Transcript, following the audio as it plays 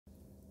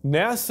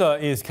NASA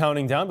is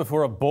counting down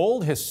before a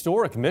bold,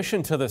 historic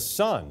mission to the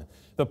sun.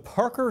 The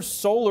Parker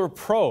Solar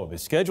Probe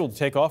is scheduled to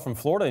take off from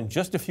Florida in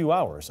just a few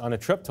hours on a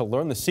trip to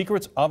learn the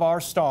secrets of our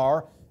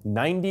star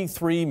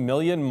 93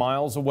 million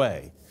miles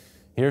away.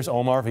 Here's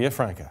Omar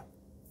Villafranca.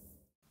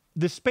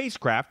 The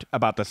spacecraft,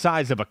 about the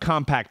size of a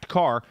compact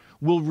car,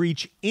 will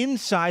reach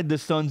inside the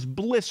sun's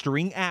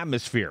blistering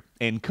atmosphere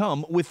and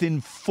come within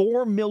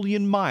 4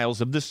 million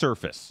miles of the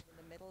surface.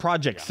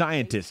 Project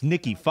scientist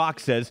Nikki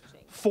Fox says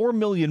 4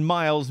 million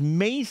miles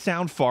may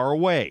sound far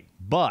away,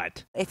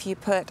 but if you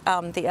put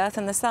the Earth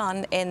and the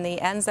Sun in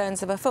the end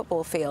zones of a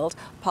football field,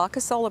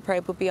 Parker Solar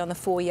Probe would be on the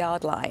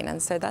 4-yard line,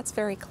 and so that's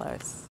very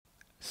close.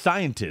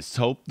 Scientists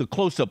hope the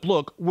close-up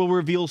look will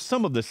reveal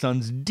some of the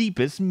sun's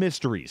deepest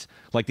mysteries,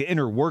 like the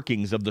inner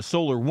workings of the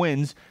solar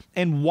winds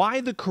and why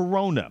the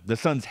corona, the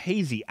sun's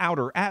hazy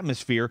outer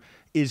atmosphere,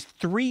 is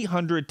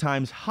 300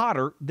 times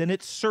hotter than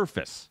its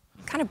surface.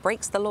 It kind of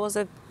breaks the laws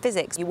of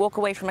physics. You walk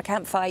away from a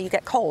campfire, you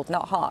get cold,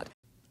 not hot.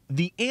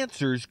 The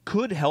answers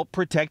could help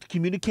protect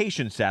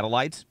communication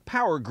satellites,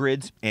 power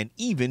grids, and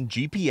even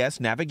GPS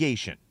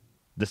navigation.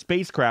 The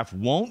spacecraft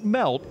won't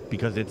melt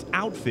because it's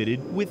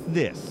outfitted with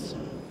this.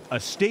 A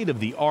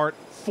state-of-the-art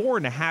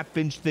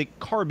 4.5-inch thick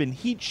carbon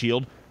heat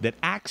shield that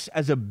acts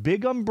as a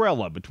big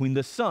umbrella between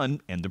the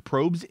sun and the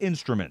probe's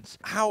instruments.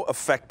 How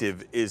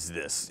effective is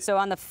this? So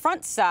on the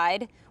front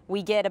side,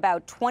 we get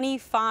about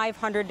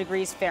 2,500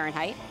 degrees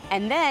Fahrenheit.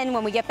 And then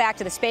when we get back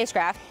to the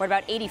spacecraft, we're at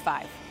about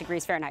 85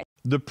 degrees Fahrenheit.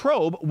 The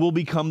probe will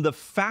become the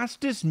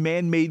fastest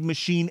man-made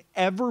machine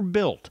ever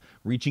built,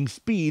 reaching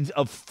speeds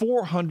of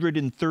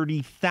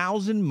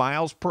 430,000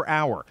 miles per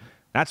hour.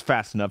 That's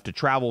fast enough to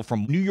travel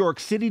from New York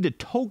City to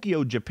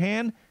Tokyo,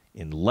 Japan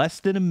in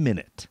less than a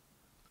minute.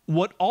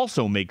 What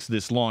also makes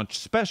this launch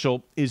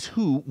special is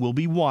who will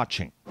be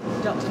watching.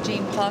 Dr.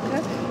 Gene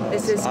Parker,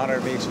 this is... Honor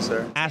to meet you,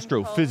 sir.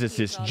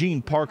 Astrophysicist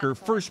Gene Parker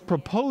first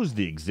proposed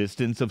the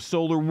existence of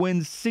solar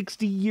winds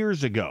 60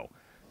 years ago.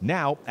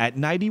 Now, at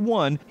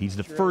 91, he's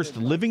the first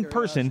living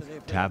person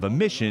to have a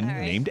mission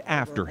named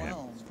after him.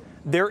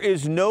 There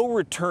is no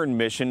return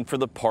mission for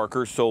the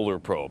Parker Solar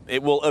Probe.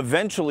 It will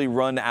eventually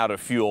run out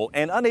of fuel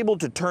and, unable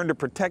to turn to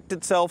protect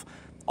itself,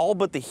 all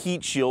but the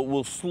heat shield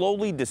will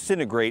slowly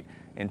disintegrate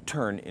and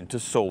turn into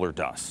solar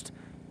dust.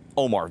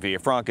 Omar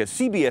Villafranca,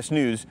 CBS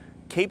News,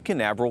 Cape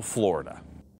Canaveral, Florida.